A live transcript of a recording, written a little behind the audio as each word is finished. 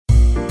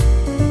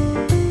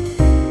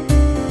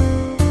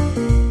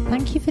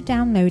for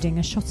downloading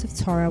A Shot of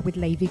Torah with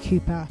Levi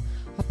Cooper,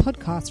 a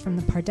podcast from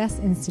the Pardes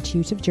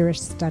Institute of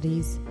Jewish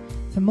Studies.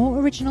 For more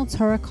original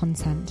Torah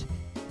content,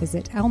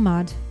 visit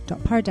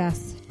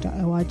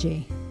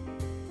elmad.pardes.org.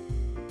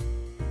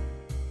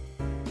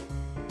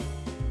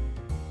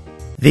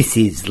 This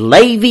is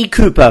Levi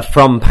Cooper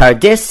from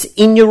Pardes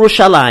in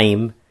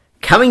Yerushalayim,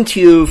 coming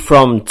to you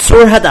from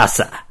Tzur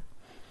Hadassah.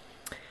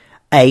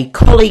 A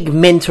colleague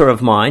mentor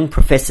of mine,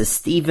 Professor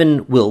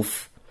Stephen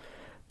Wilf,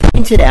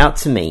 pointed out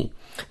to me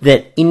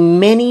that in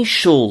many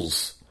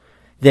shuls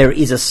there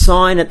is a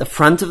sign at the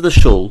front of the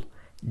shul,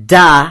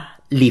 Da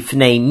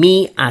lifnei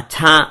mi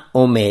ata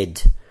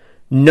omed,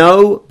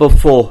 know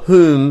before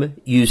whom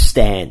you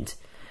stand.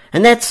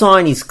 And that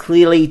sign is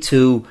clearly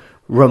to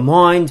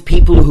remind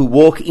people who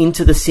walk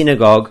into the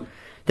synagogue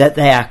that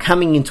they are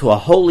coming into a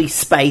holy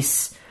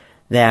space,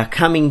 they are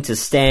coming to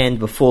stand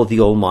before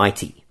the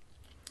Almighty.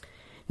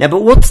 Now,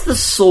 but what's the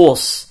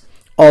source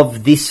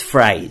of this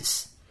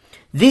phrase?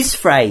 This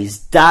phrase,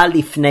 Da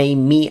lifnei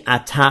mi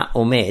ata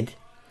omed,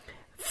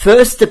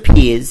 first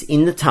appears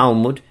in the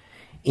Talmud,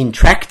 in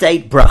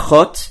Tractate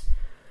Brachot,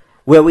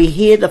 where we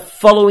hear the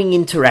following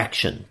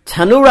interaction.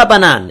 Tanu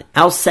Rabbanan,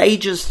 our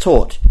sages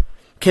taught,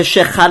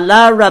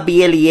 Keshechala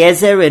Rabbi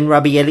Eliezer, and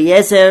Rabbi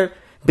Eliezer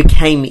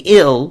became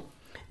ill,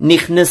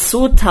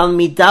 Nichnesu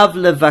Talmidav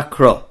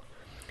levakro.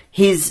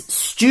 His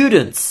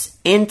students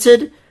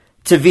entered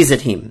to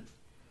visit him.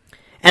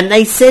 And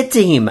they said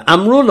to him,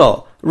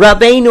 Amrulo,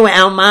 Rabbeinu,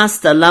 our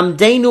master,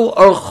 Lamdeinu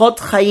orchot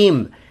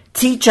chayim,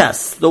 teach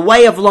us the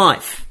way of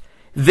life,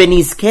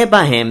 Venizke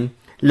bahem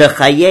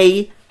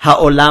lechayei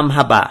haolam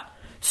haba,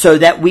 so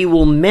that we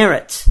will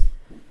merit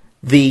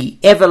the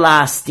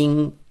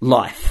everlasting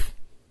life.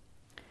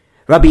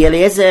 Rabbi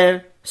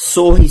Eliezer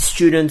saw his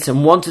students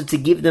and wanted to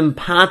give them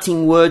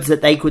parting words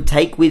that they could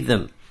take with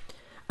them.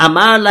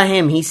 Amar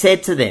lahem, he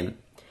said to them,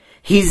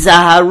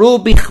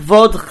 Hizaharu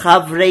bichvod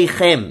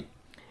chavreichem,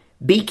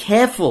 be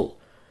careful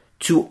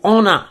to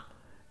honor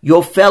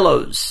your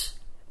fellows.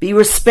 Be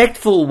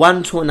respectful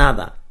one to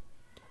another.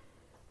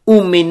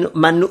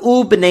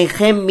 Man'u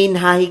b'neichem min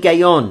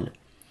hahigayon.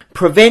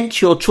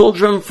 Prevent your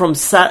children from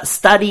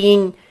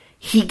studying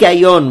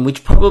higayon,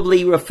 which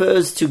probably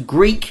refers to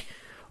Greek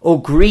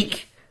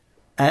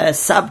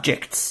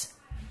subjects.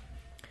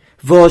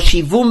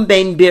 V'hoshivum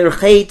ben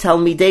birchei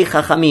talmidei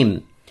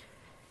chachamim.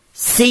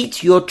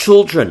 Seat your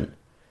children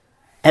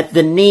at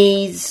the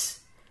knees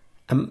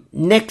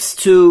next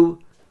to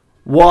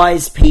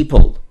wise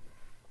people.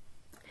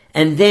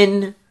 And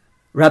then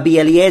Rabbi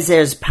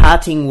Eliezer's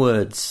parting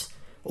words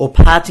or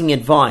parting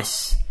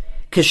advice.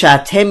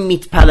 Keshatem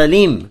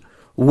mitpalalim,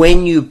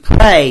 when you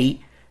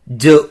pray,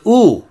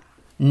 de'u,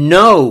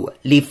 know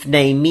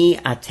lifnei mi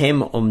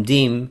atem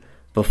omdim,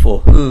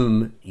 before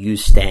whom you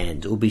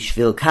stand.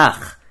 Ubishvil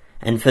kach,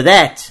 and for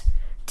that,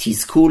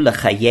 tizku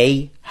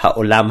lechayei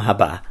haolam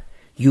haba,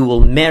 you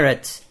will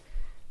merit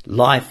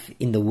life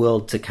in the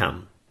world to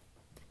come.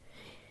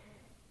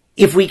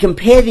 If we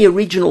compare the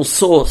original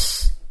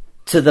source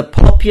to the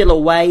popular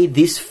way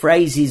this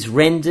phrase is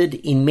rendered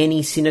in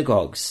many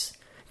synagogues,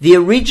 the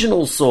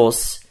original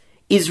source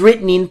is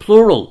written in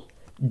plural,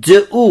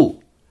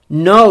 de'u,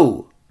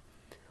 know,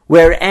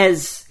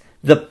 whereas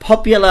the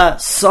popular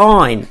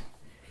sign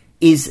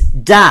is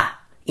da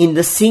in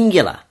the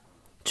singular,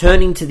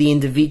 turning to the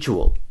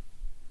individual.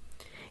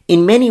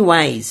 In many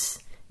ways,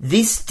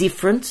 this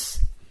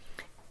difference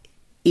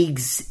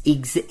is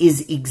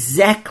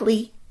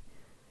exactly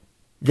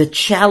the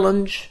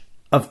challenge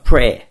of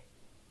prayer.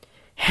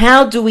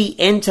 How do we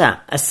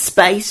enter a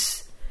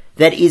space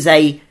that is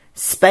a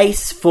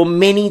space for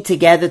many to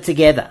gather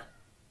together,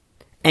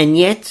 and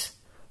yet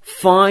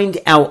find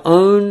our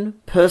own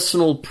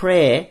personal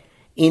prayer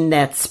in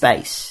that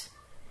space?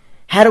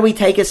 How do we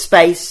take a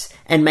space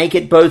and make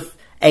it both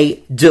a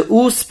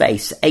de'u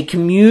space, a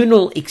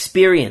communal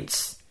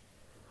experience,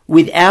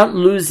 without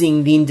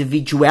losing the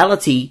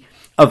individuality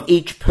of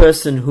each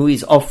person who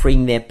is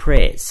offering their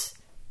prayers?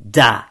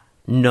 Da.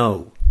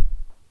 No.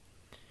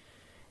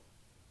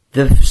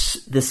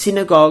 The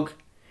synagogue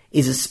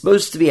is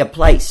supposed to be a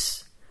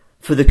place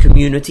for the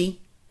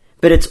community,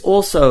 but it's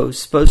also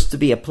supposed to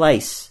be a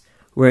place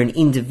where an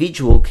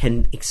individual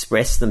can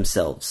express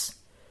themselves.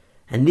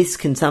 And this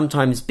can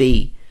sometimes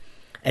be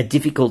a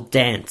difficult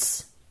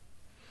dance.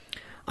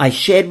 I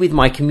shared with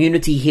my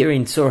community here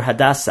in Tzur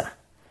Hadassah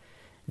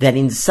that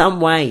in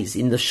some ways,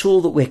 in the shul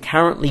that we're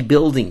currently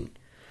building,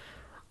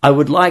 I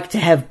would like to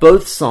have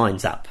both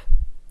signs up.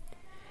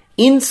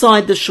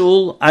 Inside the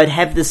shul, I'd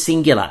have the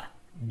singular,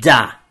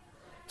 da,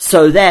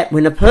 so that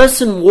when a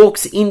person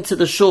walks into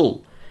the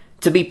shul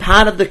to be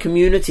part of the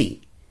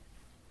community,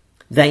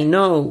 they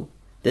know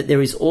that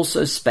there is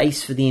also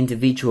space for the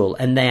individual,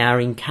 and they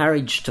are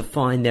encouraged to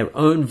find their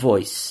own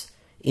voice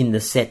in the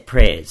set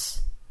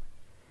prayers.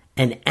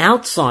 And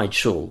outside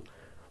shul,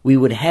 we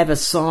would have a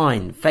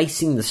sign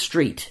facing the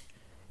street,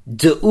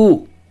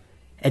 de'u,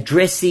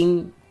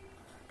 addressing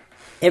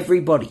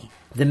everybody,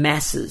 the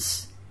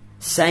masses,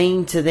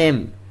 saying to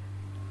them,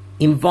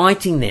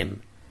 inviting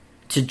them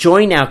to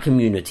join our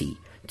community,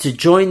 to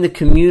join the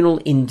communal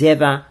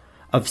endeavor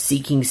of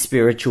seeking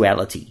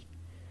spirituality.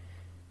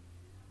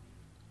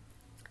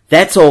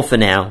 That's all for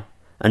now.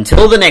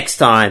 Until the next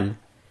time,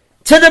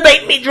 to the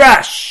Beit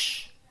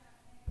Midrash!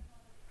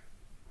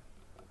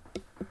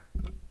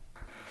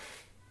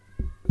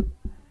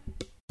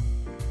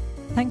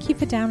 Thank you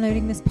for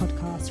downloading this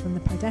podcast from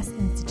the Pardes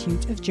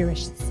Institute of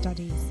Jewish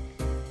Studies.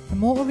 For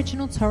more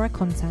original Torah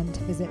content,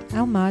 visit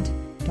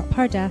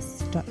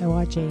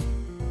almad.pardes.org.